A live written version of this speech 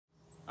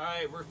All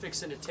right, we're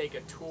fixing to take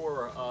a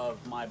tour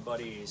of my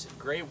buddy's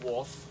Gray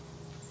Wolf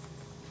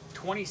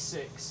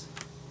 26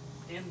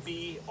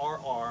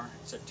 MBRR.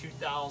 It's a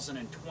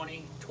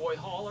 2020 toy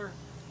hauler.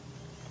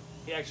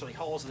 He actually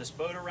hauls this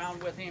boat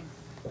around with him.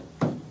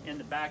 In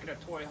the back of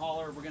the toy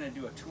hauler, we're gonna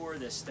do a tour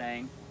of this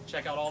thing.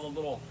 Check out all the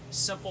little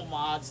simple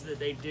mods that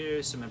they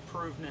do, some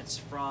improvements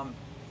from,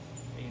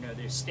 you know,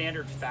 the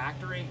standard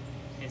factory,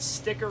 and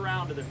stick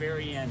around to the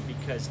very end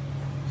because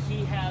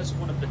he has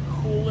one of the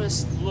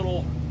coolest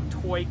little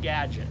toy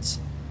gadgets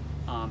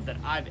that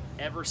I've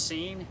ever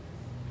seen,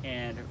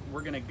 and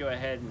we're gonna go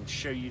ahead and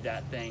show you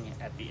that thing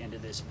at the end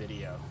of this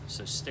video,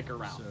 so stick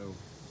around. So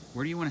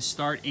where do you want to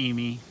start,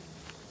 Amy?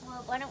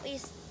 Well, why don't we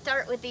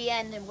start with the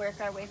end and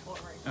work our way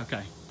forward?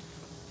 Okay.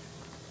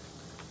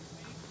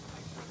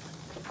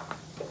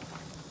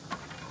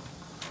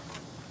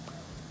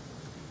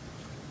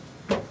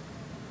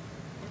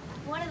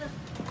 One of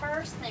the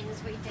first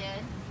things we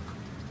did,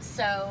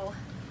 so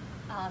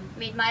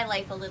made my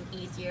life a little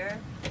easier.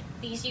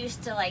 These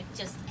used to like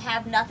just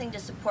have nothing to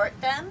support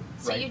them.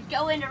 So Right. You'd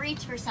go in to reach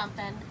for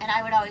something and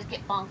I would always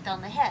get bonked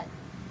on the head.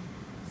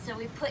 So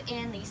we put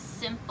in these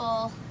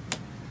simple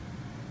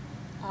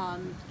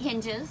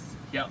hinges.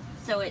 Yep.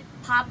 So it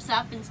pops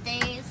up and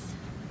stays,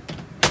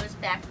 goes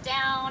back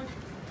down,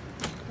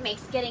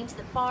 makes getting to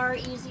the bar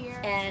easier.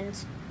 And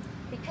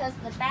because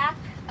the back,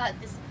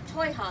 this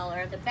toy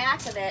hauler, the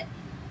back of it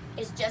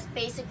is just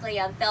basically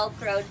a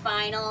Velcroed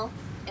vinyl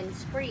and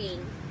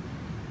screen.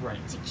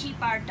 Right. To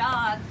keep our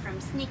dog from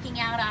sneaking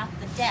out off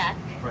the deck,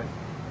 Right.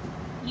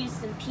 use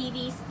some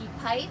PVC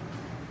pipe,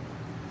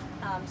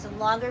 some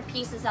longer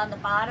pieces on the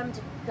bottom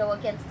to go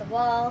against the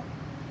wall.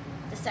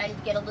 Decided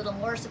to get a little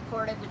more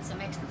supportive with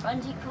some extra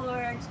bungee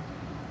cords.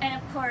 And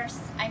of course,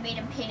 I made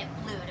him paint it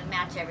blue to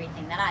match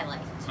everything that I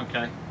liked.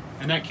 Okay.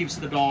 And that keeps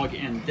the dog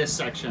in this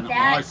section on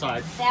our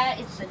side. That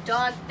is the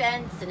dog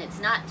fence, and it's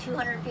not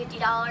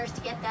 $250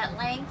 to get that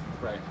length.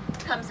 Right.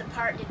 Comes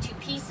apart into two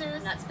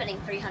pieces. Not spending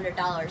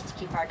 $300 to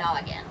keep our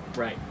dog in.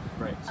 Right.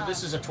 Right. So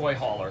this is a toy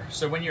hauler.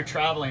 So when you're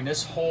traveling,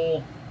 this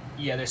whole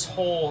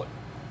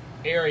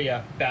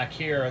area back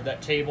here,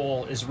 that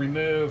table is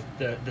removed.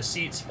 The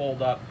seats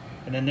fold up,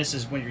 and then this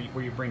is where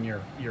you bring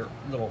your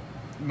little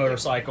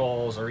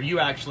motorcycles, or you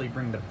actually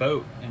bring the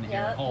boat in here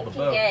and haul the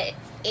boat. You can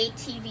get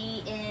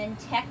ATV in,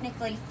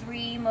 technically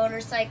 3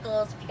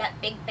 motorcycles. If you got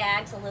big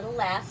bags, a little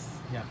less.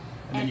 Yeah.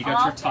 And then you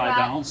got your tie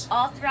downs.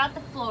 All throughout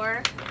the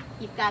floor,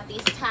 you've got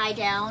these tie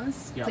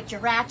downs. Yep. Put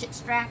your ratchet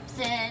straps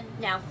in.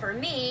 Now for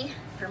me,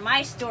 for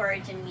my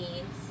storage and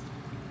needs,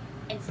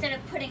 instead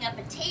of putting up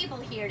a table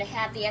here to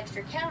have the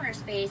extra counter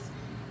space,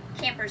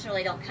 campers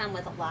really don't come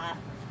with a lot.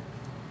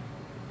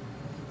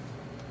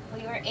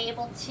 We were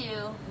able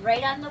to,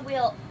 right on the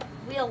wheel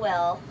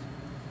well,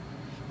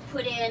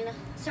 put in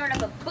sort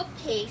of a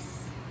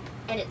bookcase,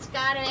 and it's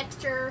got an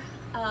extra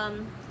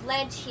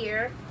ledge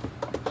here.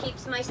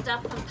 Keeps my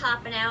stuff from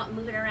popping out and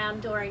moving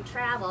around during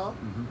travel.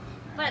 Mm-hmm.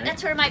 But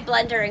that's where my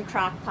blender and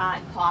crock pot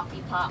and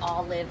coffee pot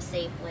all live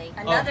safely.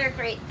 Another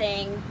great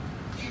thing,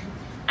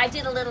 I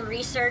did a little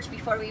research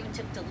before we even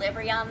took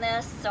delivery on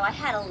this, so I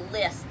had a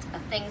list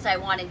of things I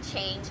wanted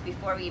changed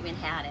before we even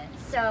had it.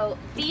 So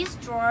these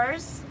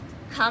drawers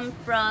come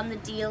from the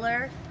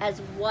dealer as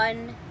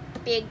one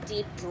big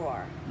deep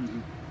drawer. Mm-hmm.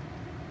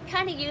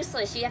 Kind of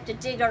useless, you have to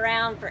dig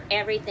around for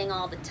everything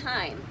all the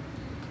time.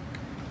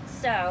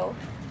 So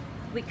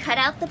we cut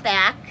out the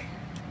back,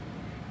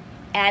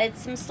 added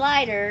some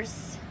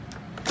sliders,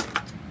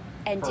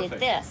 and Perfect. did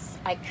this.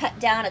 I cut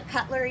down a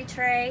cutlery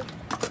tray,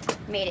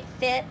 made it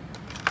fit,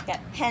 got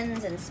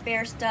pens and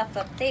spare stuff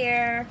up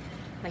there,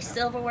 my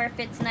silverware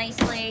fits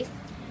nicely.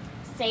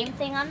 Same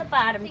thing on the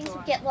bottom. Things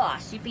would get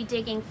lost. You'd be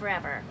digging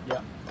forever.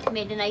 Yeah.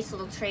 Made a nice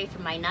little tray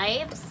for my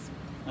knives.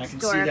 I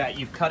can see that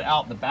you've cut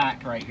out the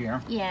back right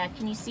here. Yeah,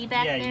 can you see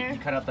back there? Yeah, you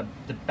cut out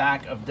the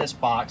back of this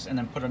box and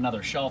then put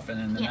another shelf in,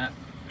 and then that.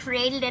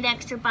 Created an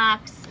extra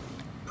box,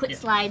 put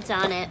slides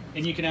on it.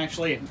 And you can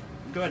actually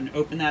go ahead and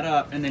open that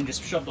up and then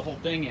just shove the whole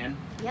thing in.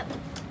 Yep.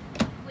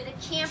 With a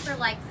camper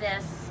like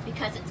this,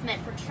 because it's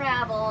meant for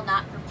travel,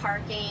 not for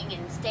parking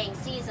and staying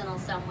seasonal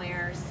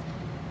somewheres,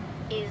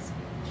 is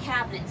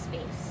cabinet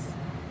space.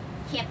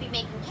 Can't be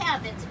making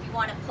cabinets if you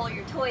want to pull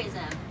your toys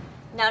in.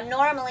 Now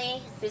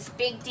normally this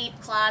big deep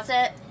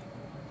closet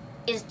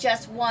is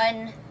just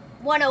one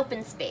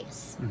open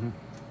space. Mm-hmm.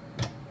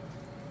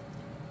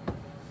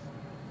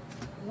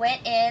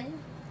 Went in,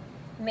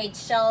 made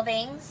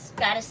shelvings,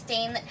 got a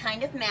stain that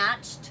kind of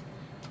matched.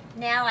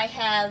 Now I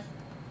have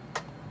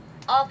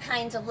all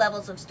kinds of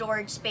levels of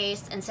storage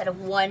space instead of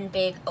one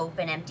big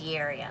open empty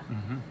area.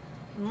 Mm-hmm.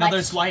 Now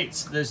those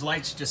lights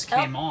just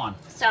came on.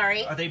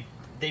 Sorry. Are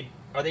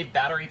they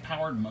battery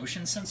powered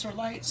motion sensor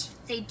lights?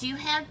 They do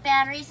have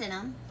batteries in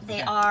them.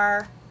 They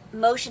are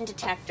motion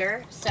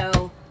detector,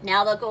 so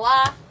now they'll go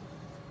off.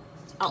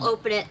 I'll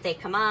open it, they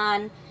come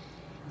on,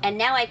 and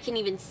now I can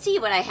even see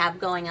what I have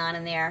going on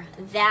in there.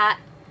 That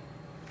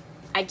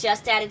I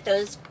just added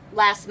those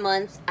last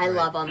month. I Right.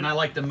 love them. And I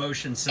like the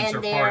motion sensor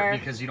And part they're-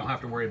 because you don't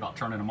have to worry about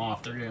turning them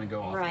off. They're going to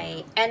go off.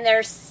 Right. And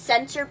they're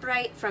Sensor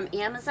Bright from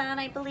Amazon,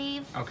 I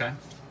believe. Okay.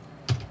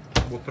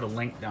 We'll put a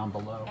link down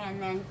below.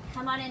 And then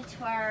come on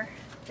into our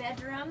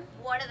bedroom.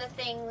 One of the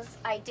things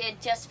I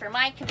did just for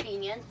my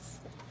convenience,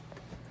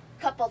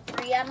 couple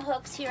 3M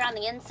hooks here on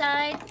the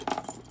inside.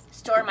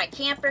 Store my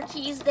camper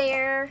keys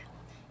there.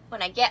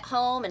 When I get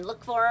home and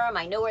look for them,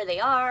 I know where they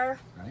are.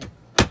 Right.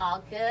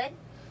 All good.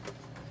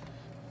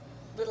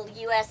 Little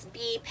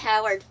USB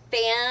powered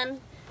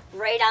fan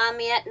right on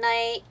me at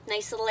night.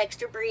 Nice little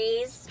extra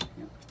breeze.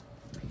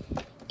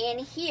 In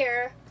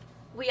here,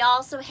 we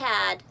also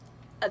had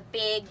a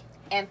big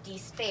empty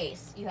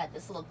space. You had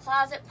this little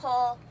closet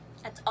pull.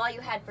 That's all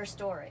you had for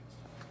storage.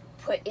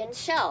 Put in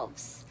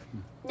shelves.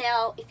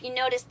 Now, if you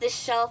notice, this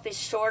shelf is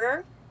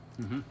shorter.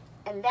 Mm-hmm.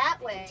 And that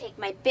way, take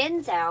my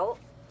bins out.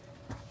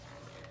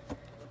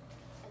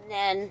 And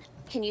then,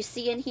 can you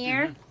see in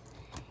here?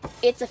 Mm-hmm.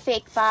 It's a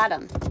fake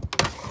bottom.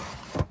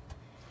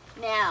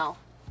 Now,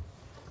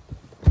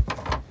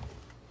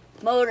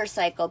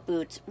 motorcycle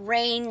boots,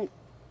 rain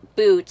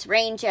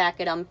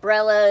jacket,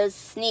 umbrellas,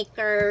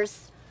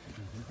 sneakers,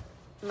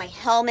 my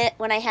helmet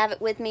when I have it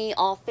with me,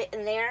 all fit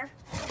in there.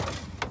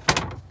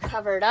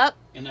 Covered up.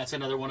 And that's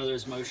another one of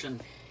those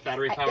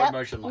battery-powered Yep,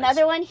 motion lights.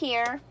 another one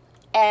here.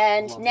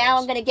 And Love now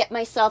those. I'm going to get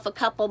myself a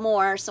couple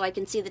more so I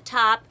can see the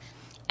top.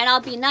 And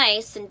I'll be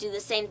nice and do the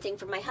same thing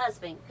for my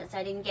husband because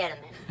I didn't get him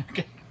any.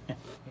 Okay.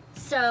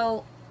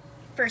 So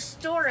for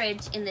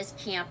storage in this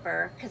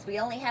camper, because we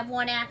only have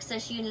one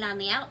access unit on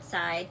the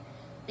outside,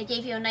 they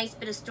gave you a nice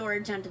bit of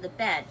storage under the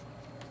bed.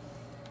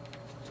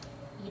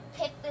 You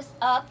pick this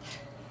up,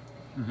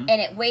 Mhm.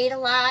 and it weighed a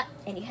lot,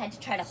 and you had to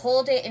try to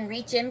hold it and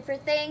reach in for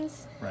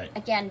things. Right.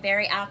 Again,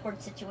 very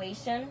awkward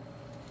situation.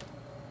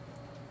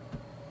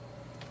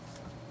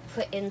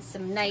 Put in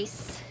some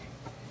nice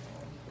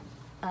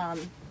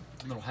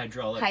Little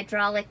hydraulic.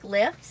 hydraulic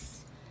lifts.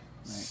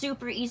 Right.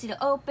 Super easy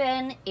to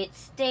open. It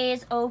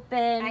stays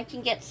open. I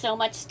can get so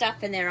much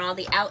stuff in there. All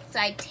the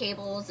outside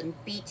tables and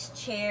beach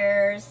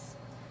chairs.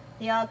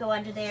 They all go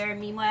under there.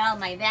 Meanwhile,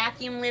 my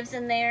vacuum lives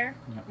in there.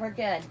 Yep. We're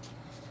good.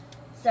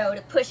 So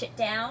to push it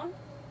down,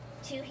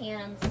 2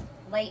 hands,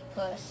 light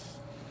push.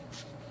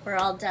 We're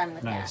all done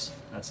with Nice.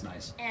 that. That's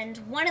nice. And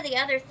one of the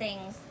other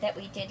things that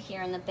we did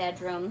here in the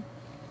bedroom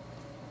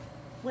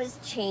was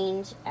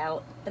change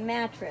out the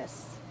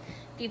mattress.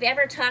 If you've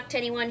ever talked to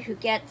anyone who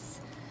gets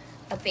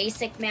a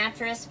basic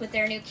mattress with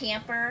their new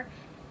camper,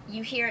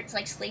 you hear it's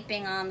like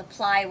sleeping on the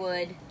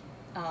plywood,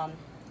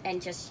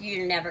 and just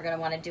you're never going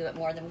to want to do it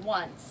more than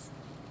once.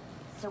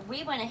 So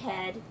we went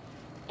ahead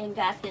and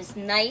got this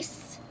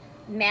nice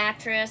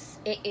mattress.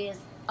 It is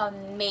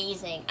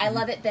amazing. I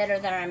love it better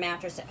than our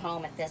mattress at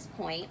home at this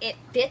point. It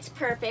fits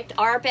perfect.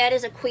 Our bed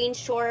is a queen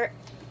short.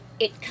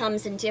 It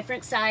comes in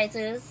different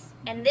sizes.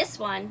 And this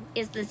one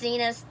is the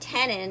Zenus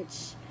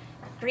 10-inch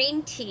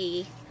green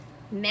tea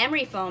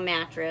memory foam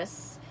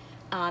mattress.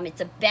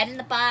 It's a bed in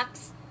the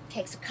box.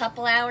 Takes a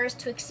couple hours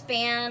to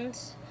expand.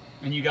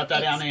 And you got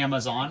that on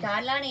Amazon.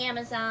 Got it on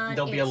Amazon.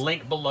 There'll be a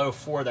link below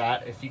for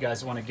that. If you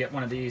guys want to get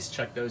one of these,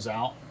 check those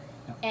out.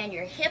 And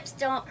your hips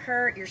don't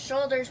hurt. Your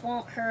shoulders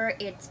won't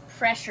hurt. It's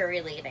pressure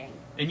relieving.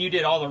 And you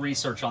did all the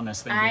research on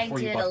this thing I before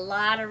you did bought a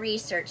lot of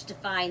research to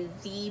find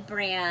the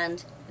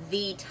brand,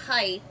 the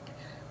type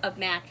of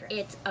mattress.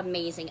 It's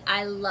amazing.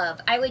 I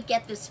would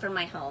get this for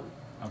my home.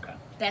 Okay.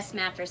 Best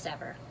mattress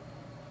ever.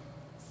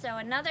 So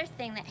another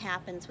thing that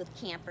happens with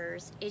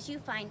campers is you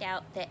find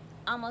out that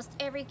almost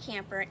every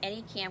camper,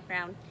 any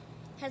campground,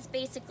 has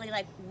basically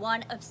like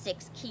one of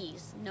 6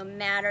 keys, no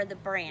matter the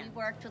brand.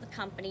 We worked with a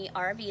company,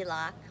 RV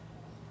Lock.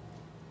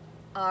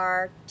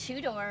 Our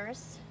 2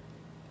 doors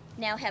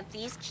now have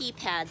these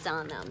keypads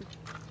on them.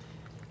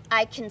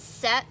 I can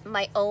set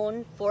my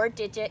own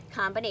 4-digit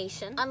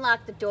combination.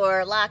 Unlock the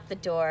door, lock the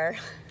door,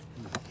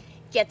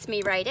 gets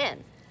me right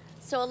in.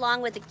 So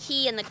along with the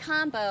key and the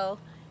combo,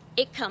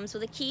 it comes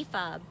with a key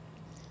fob.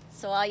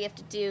 So all you have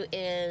to do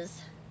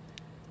is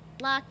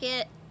lock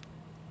it,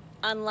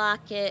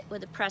 unlock it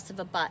with the press of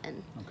a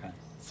button. Okay.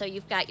 So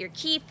you've got your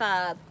key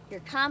fob,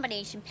 your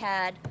combination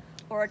pad,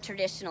 or a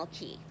traditional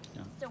key.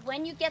 Yeah. So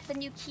when you get the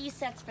new key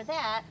sets for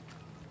that,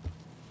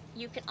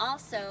 you can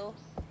also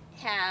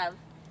have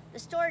the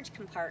storage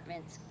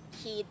compartments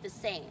keyed the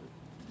same.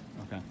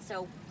 Okay.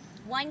 So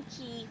one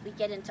key, we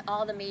get into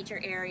all the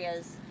major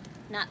areas,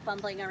 not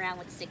fumbling around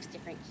with 6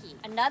 different keys.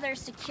 Another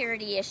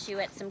security issue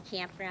at some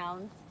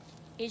campgrounds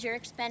is your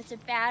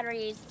expensive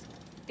batteries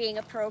being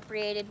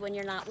appropriated when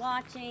you're not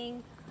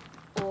watching,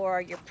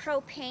 or your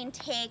propane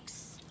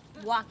tanks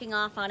walking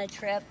off on a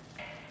trip.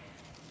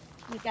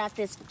 You got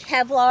this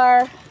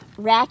Kevlar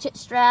ratchet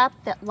strap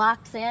that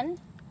locks in.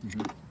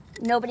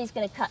 Nobody's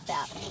gonna cut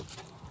that.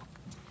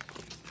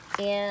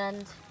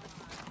 And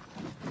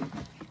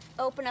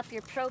open up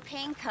your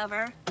propane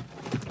cover.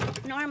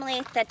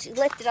 Normally, that you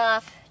lift it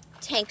off,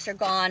 tanks are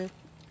gone,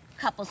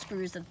 couple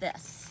screws of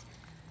this.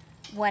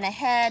 Went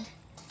ahead,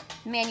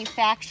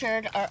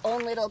 manufactured our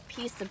own little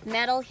piece of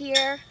metal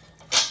here.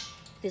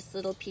 this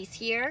little piece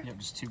here. Yep,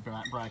 just two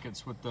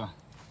brackets with the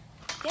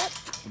Yep.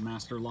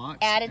 master locks.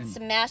 Added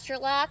some master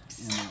locks.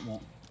 And that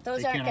won't.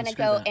 Those they aren't can't going to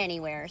unscrew go that.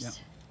 anywhere. Yep.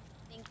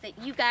 I think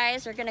that you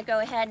guys are going to go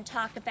ahead and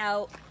talk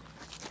about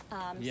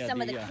Yeah,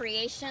 some of the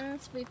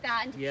creations we've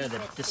gotten to Yeah, keep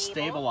it the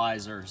stable.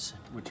 stabilizers,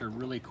 which are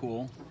really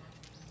cool.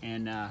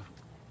 And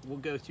we'll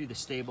go through the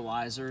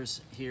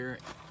stabilizers here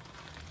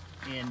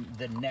in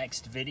the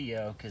next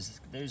video, because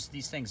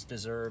these things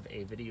deserve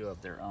a video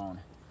of their own.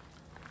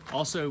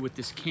 Also with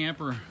this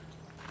camper,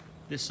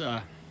 this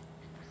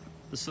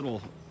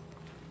little,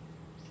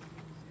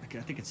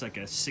 I think it's like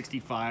a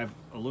 65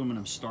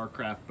 aluminum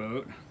Starcraft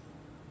boat,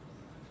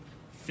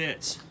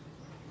 fits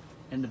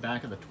in the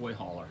back of the toy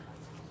hauler.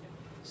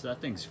 So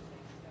that thing's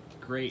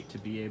great to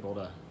be able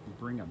to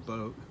bring a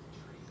boat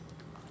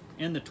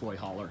in the toy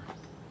hauler.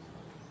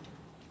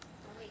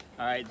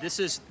 All right, this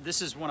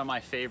is one of my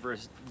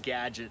favorite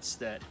gadgets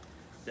that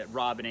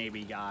Rob and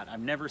Aby got.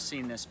 I've never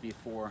seen this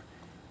before,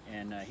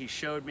 and he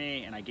showed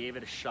me, and I gave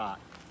it a shot.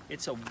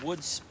 It's a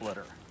wood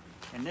splitter,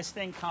 and this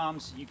thing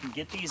comes. You can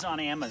get these on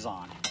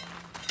Amazon.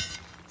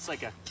 It's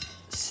like a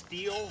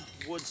steel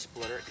wood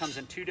splitter. It comes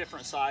in two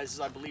different sizes.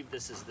 I believe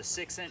this is the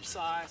 6-inch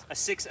size, a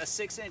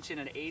 6-inch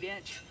and an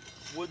 8-inch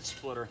wood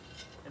splitter.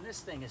 And this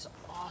thing is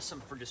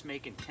awesome for just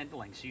making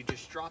kindling. So you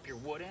just drop your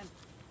wood in,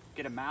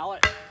 get a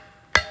mallet.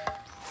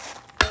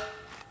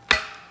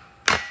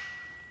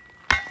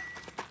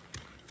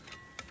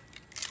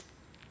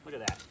 Look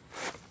at that.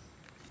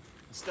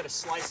 Instead of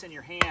slicing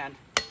your hand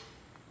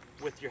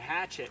with your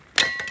hatchet,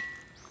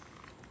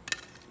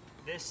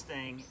 this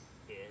thing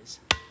is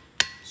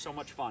so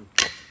much fun.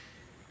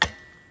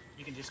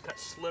 You can just cut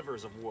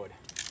slivers of wood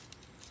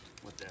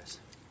with this.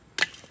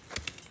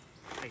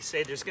 Like I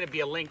say, there's going to be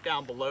a link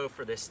down below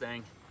for this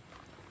thing.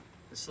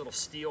 This little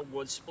steel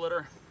wood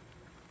splitter.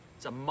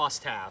 It's a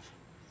must-have.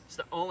 It's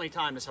the only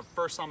time, it's the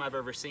first time I've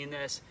ever seen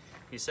this.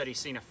 He said he's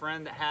seen a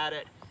friend that had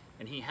it,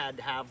 and he had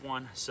to have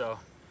one, so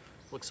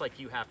looks like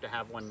you have to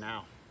have one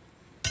now.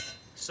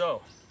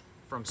 So,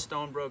 from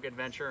Stonebrook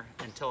Adventure,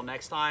 until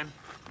next time,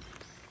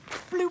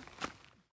 bloop.